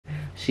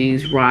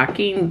She's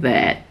rocking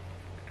that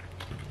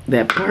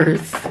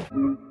purse.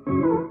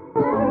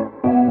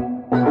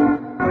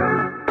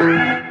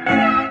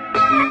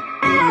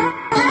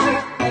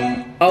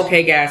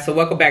 Okay guys, so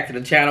welcome back to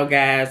the channel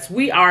guys.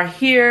 We are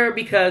here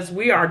because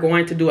we are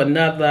going to do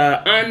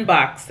another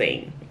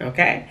unboxing,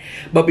 okay?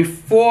 But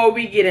before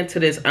we get into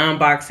this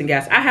unboxing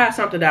guys, I have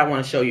something that I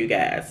want to show you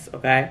guys,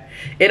 okay?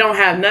 It don't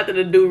have nothing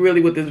to do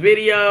really with this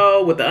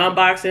video, with the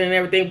unboxing and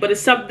everything, but it's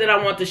something that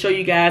I want to show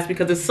you guys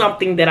because it's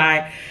something that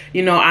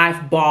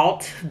I've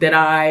bought, that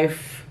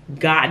I've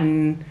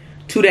gotten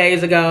 2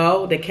 days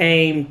ago, that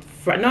came,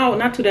 no,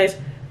 not 2 days.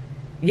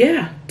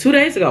 Yeah, 2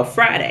 days ago,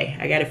 Friday.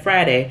 I got it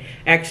Friday,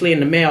 actually in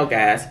the mail,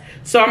 guys.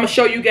 So I'm gonna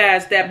show you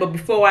guys that, but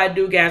before I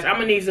do, guys, I'm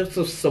gonna need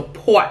some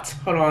support.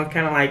 Hold on,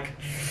 kind of like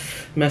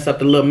mess up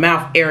the little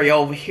mouth area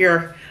over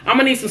here. I'm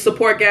gonna need some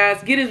support,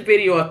 guys. Give this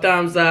video a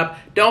thumbs up.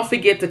 Don't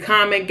forget to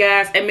comment,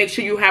 guys, and make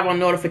sure you have on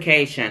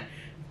notification.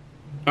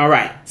 All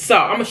right, so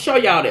I'm gonna show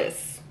y'all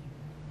this.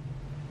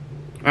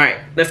 All right,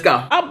 let's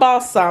go. I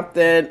bought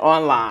something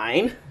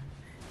online,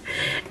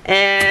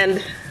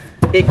 and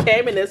it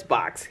came in this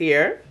box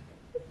here.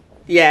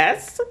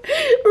 Yes,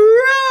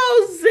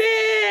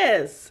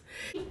 roses.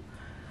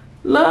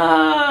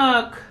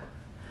 Look.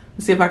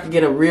 Let's see if I can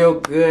get a real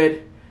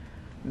good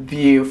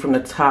view from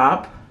the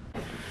top.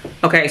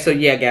 Okay, so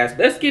yeah, guys,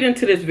 let's get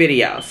into this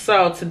video.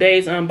 So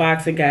today's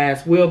unboxing,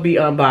 guys, we'll be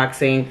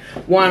unboxing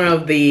one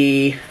of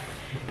the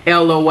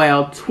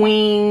L.O.L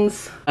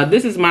Tweens.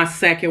 This is my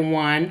second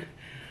one.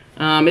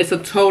 It's a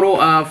total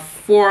of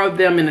 4 of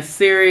them in the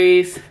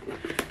series.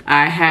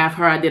 I have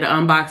her. I did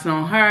an unboxing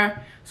on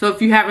her. So if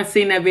you haven't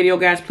seen that video,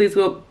 guys, please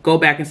go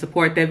back and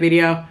support that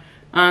video.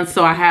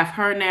 So I have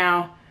her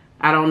now.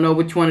 I don't know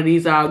which one of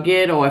these I'll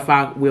get or if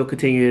I will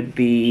continue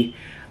the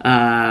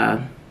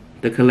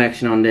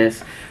collection on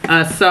this.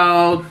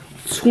 So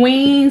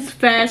Tween's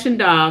Fashion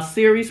Doll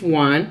Series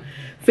 1.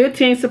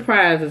 15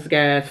 surprises,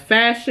 guys.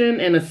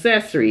 Fashion and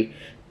accessory.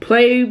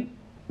 Bedroom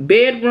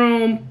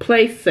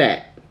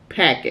playset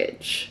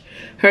package.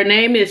 Her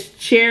name is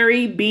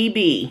Cherry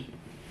BB.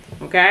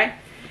 Okay.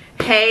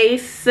 Hey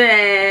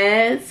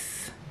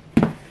says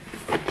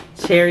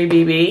Cherry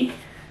BB.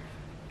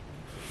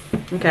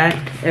 Okay,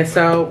 and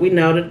so we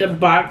know that the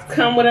box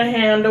come with a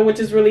handle, which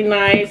is really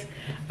nice.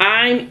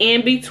 I'm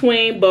in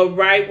between, but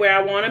right where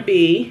I want to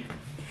be.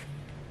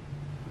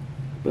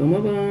 Boom,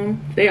 boom,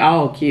 boom. They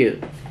all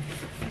cute.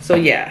 So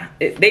yeah,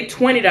 they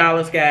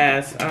 $20,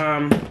 guys.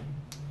 I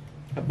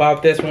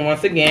bought this one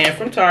once again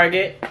from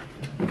Target.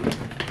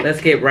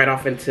 Let's get right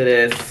off into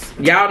this.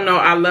 Y'all know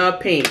I love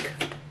pink.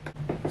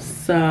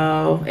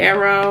 So,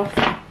 arrow.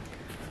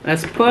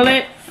 Let's pull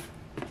it.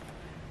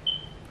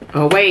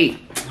 Oh, wait.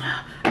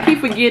 I keep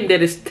forgetting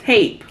that it's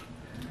tape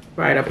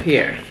right up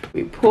here.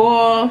 We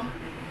pull.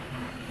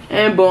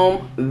 And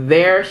boom.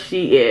 There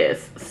she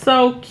is.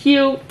 So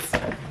cute.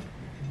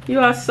 You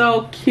are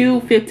so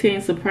cute.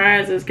 15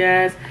 surprises,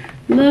 guys.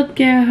 Look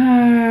at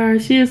her.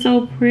 She is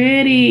so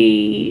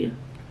pretty.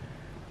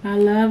 I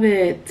love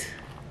it.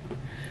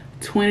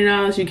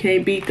 $20. You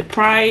can't beat the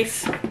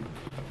price.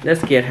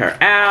 Let's get her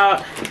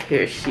out.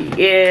 Here she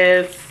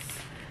is.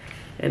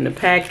 In the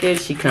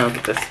package, she comes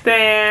with a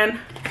stand.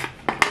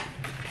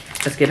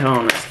 Let's get her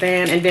on the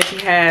stand. And then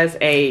she has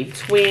a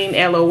Tween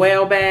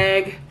L.O.L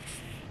bag.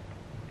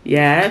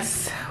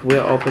 Yes,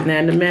 we'll open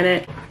that in a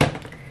minute.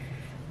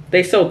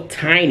 They're so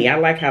tiny. I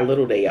like how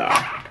little they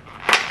are.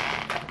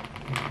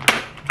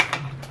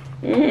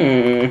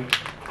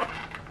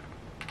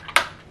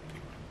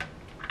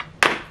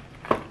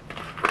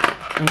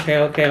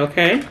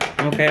 Okay.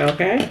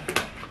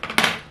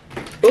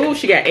 Ooh,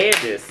 she got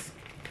edges.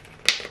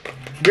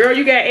 Girl,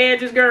 you got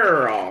edges,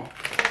 girl.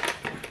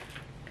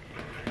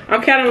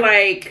 I'm kind of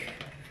like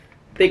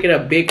thinking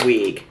of Big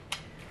Wig.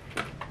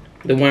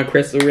 The one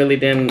Crystal really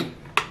didn't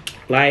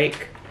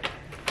like.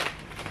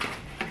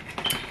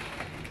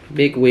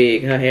 Big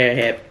Wig, her hair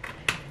had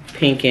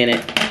pink in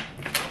it.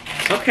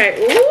 Okay,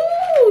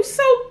 ooh,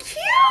 so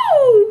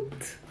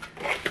cute.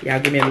 Y'all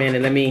give me a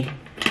minute, let me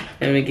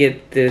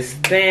get this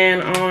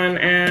stand on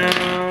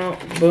out,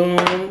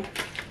 boom.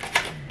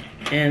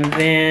 And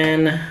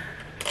then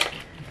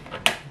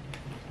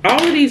all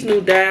of these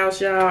new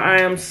dolls, y'all, I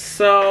am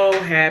so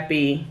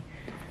happy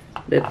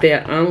that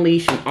they're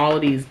unleashing all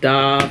of these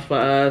dolls for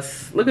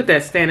us. Look at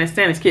that stand. That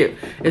stand is cute.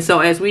 And so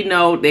as we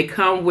know, they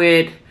come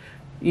with,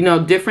 you know,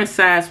 different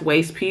size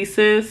waist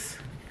pieces.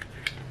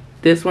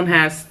 This one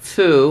has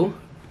 2,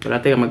 but I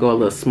think I'm gonna go a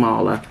little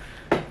smaller.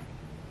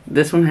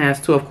 This one has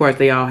 2. Of course,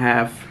 they all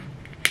have,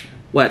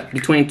 what,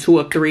 between 2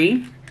 or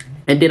 3.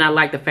 And then I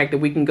like the fact that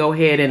we can go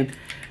ahead and,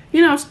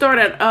 you know, store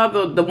that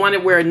the one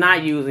that we're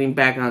not using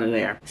back under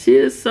there. She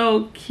is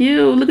so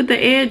cute. Look at the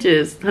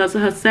edges.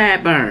 Her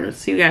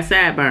sideburns. She got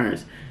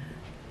sideburns.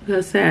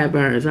 Her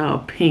sideburns all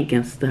pink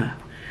and stuff.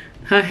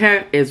 Her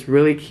hair is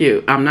really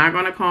cute. I'm not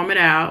gonna comb it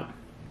out.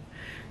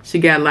 She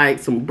got like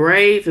some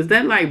braids. Is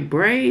that like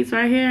braids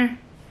right here?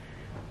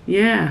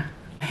 Yeah.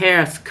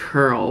 Hair's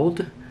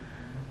curled.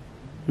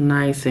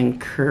 Nice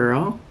and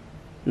curl.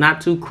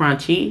 Not too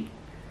crunchy.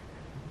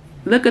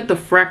 Look at the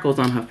freckles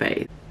on her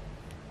face.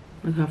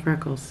 Look at her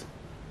freckles.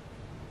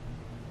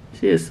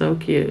 She is so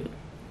cute.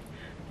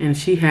 And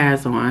she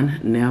has on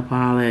nail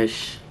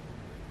polish.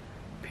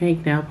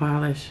 Pink nail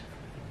polish.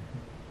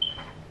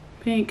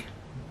 Pink.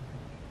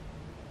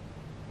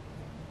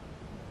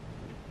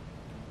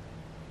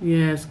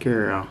 Yes,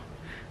 girl.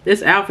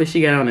 This outfit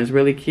she got on is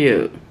really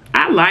cute.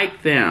 I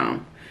like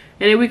them.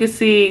 And then we can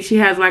see she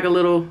has like a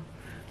little,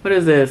 what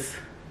is this?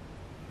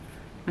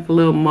 Like a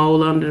little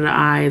mole under the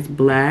eye. It's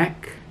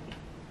black.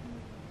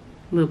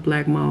 A little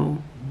black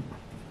mole.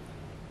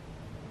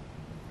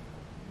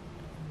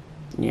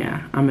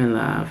 Yeah, I'm in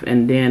love.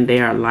 And then they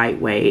are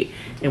lightweight,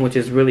 and which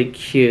is really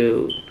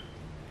cute.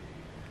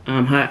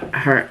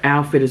 Her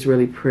outfit is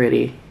really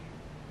pretty.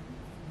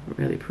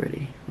 Really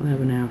pretty.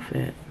 Love an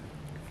outfit.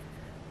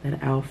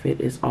 That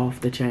outfit is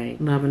off the chain.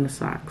 Loving the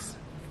socks.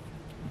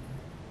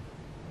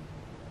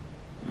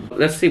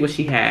 Let's see what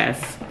she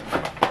has.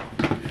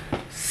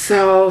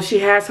 So she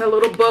has her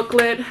little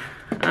booklet.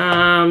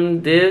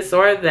 This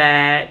or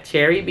that.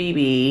 Cherry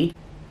BB.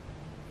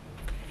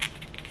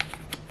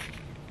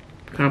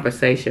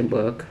 Conversation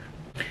book.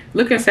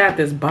 Look inside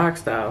this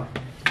box though.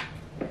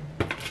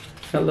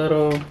 It's a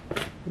little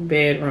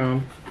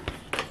bedroom,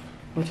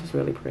 which is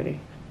really pretty.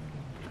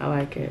 I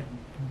like it.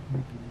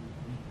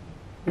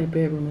 That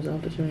bedroom is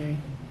off the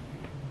chain.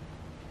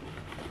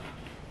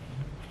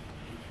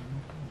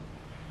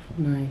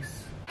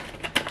 Nice.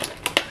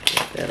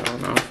 Get that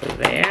on off of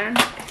there.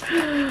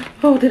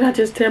 Oh, did I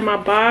just tear my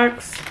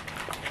box?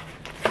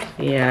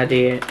 Yeah, I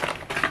did.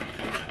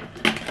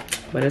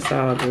 But it's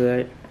all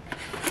good.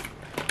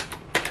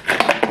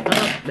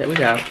 Oh, there we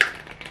go.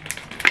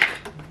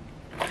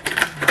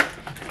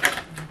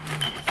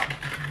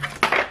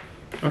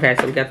 Okay,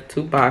 so we got the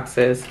 2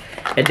 boxes.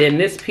 And then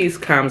this piece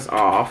comes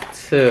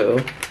off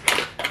too.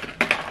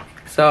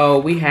 So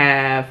we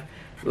have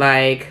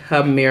like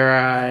her mirror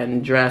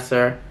and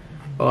dresser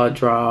or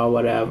drawer,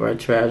 whatever,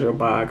 treasure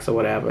box or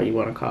whatever you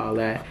want to call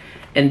that.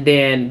 And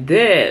then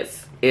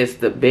this is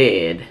the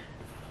bed.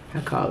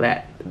 I call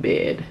that the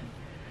bed.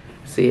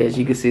 See, as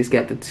you can see, it's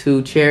got the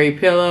 2 cherry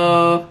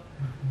pillow,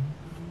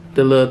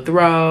 the little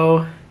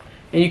throw,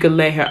 and you can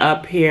lay her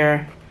up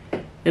here.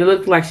 And it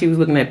looked like she was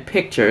looking at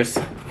pictures.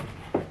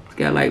 It's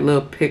got like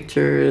little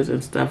pictures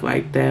and stuff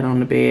like that on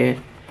the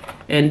bed.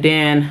 And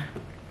then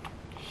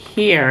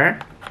here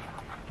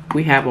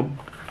we have a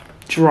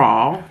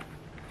drawer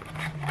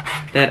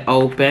that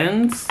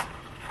opens,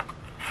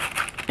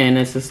 and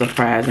it's a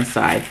surprise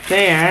inside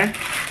there.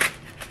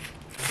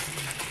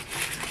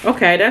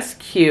 Okay, that's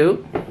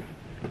cute.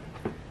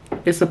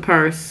 It's a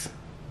purse,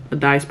 a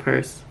dice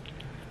purse.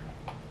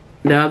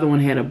 The other one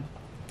had a,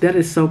 that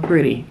is so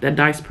pretty. That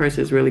dice purse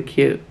is really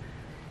cute.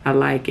 I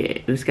like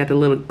it. It's got the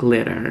little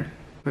glitter.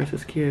 Purse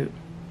is cute.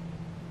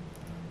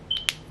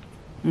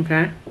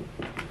 Okay.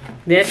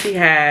 Then she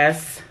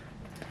has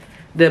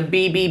the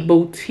BB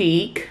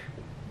Boutique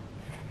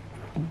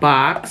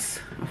box,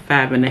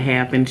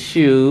 5.5 inch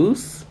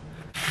shoes.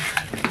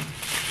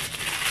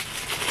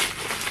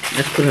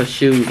 Let's put her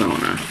shoes on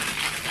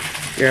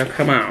her. Girl,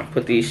 come on.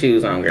 Put these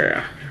shoes on,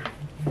 girl.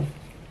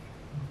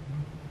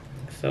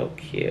 So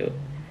cute.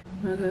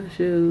 Look at her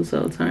shoes,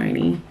 so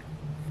tiny.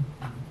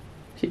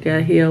 She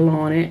got heel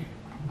on it.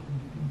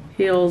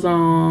 Heels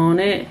on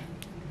it.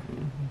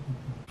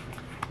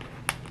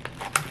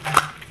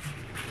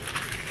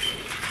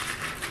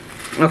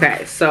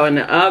 Okay, so in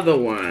the other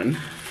one,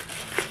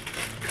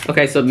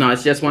 okay, so no,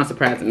 it's just one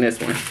surprise in this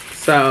one.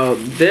 So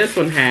this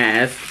one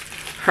has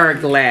her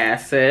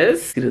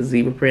glasses. See the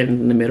zebra print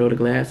in the middle of the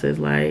glasses,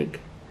 like,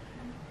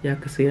 y'all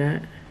can see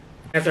that.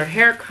 Has her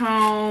hair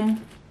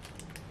comb.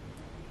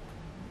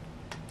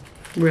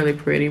 Really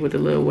pretty with the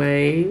little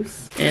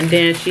waves. And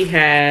then she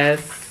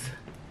has,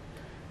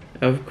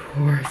 of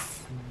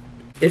course,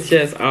 it's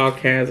just all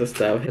kinds of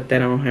stuff. Put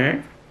that on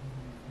her.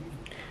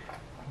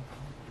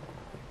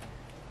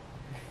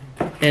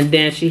 And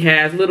then she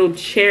has little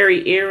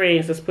cherry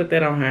earrings. Let's put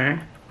that on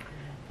her.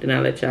 Then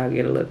I'll let y'all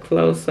get a little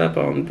close up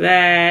on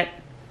that.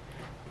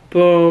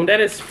 Boom,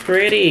 that is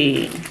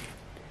pretty.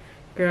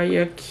 Girl,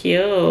 you're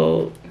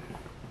cute.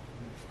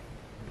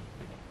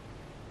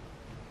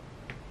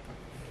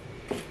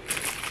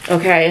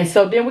 Okay, and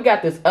so then we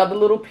got this other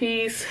little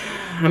piece.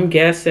 I'm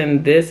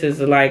guessing this is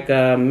like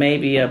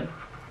maybe a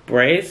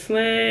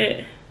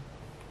bracelet.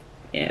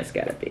 Yeah, it's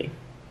gotta be.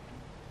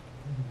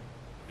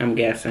 I'm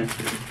guessing.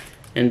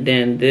 And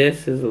then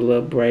this is a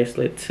little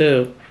bracelet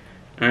too,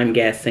 I'm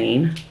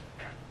guessing.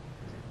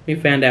 We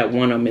found out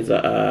one of them is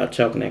a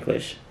choke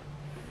necklace.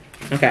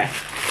 Okay.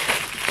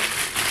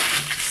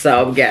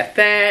 So we got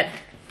that.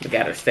 We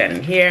got her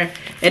standing here.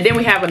 And then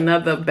we have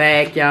another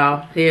bag,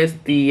 y'all. Here's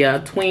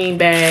the Tween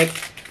bag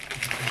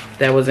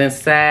that was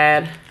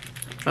inside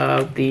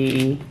of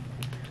the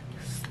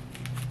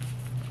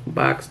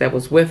box that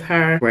was with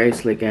her.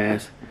 Bracelet,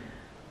 guys.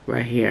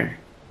 Right here.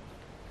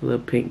 A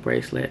little pink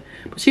bracelet.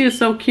 But she is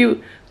so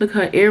cute. Look,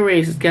 her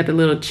earrings. It's got the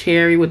little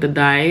cherry with the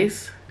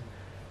dice.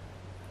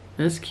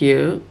 That's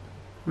cute.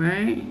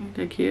 Right? Ain't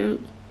that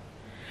cute?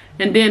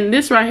 And then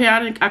this right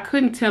here, I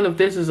couldn't tell if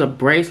this is a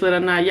bracelet or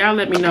not. Y'all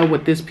let me know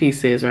what this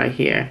piece is right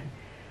here.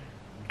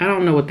 I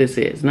don't know what this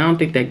is, and I don't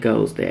think that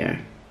goes there.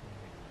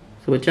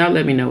 So but y'all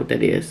let me know what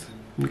that is,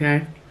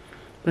 okay?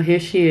 But here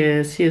she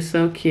is. She is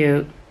so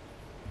cute.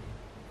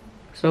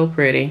 So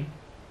pretty.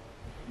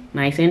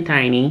 Nice and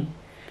tiny.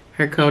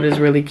 Her coat is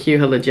really cute.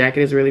 Her little jacket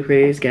is really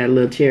pretty. It's got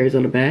little cherries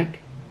on the back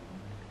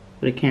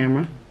with a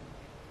camera.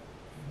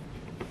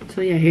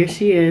 So yeah, here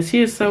she is.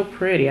 She is so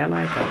pretty. I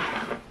like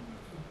her.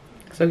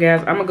 So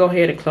guys, I'm gonna go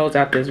ahead and close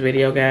out this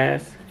video,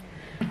 guys.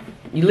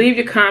 You leave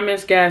your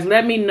comments, guys.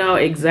 Let me know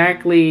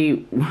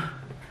exactly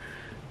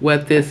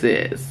what this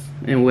is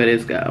and where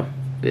this go.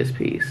 This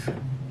piece.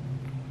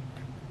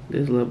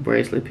 This little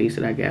bracelet piece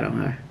that I got on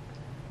her.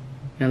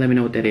 Now let me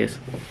know what that is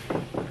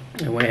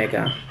and where it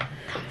go.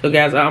 So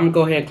guys, I'm gonna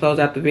go ahead and close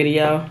out the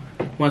video.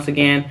 Once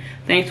again,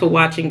 thanks for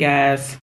watching, guys.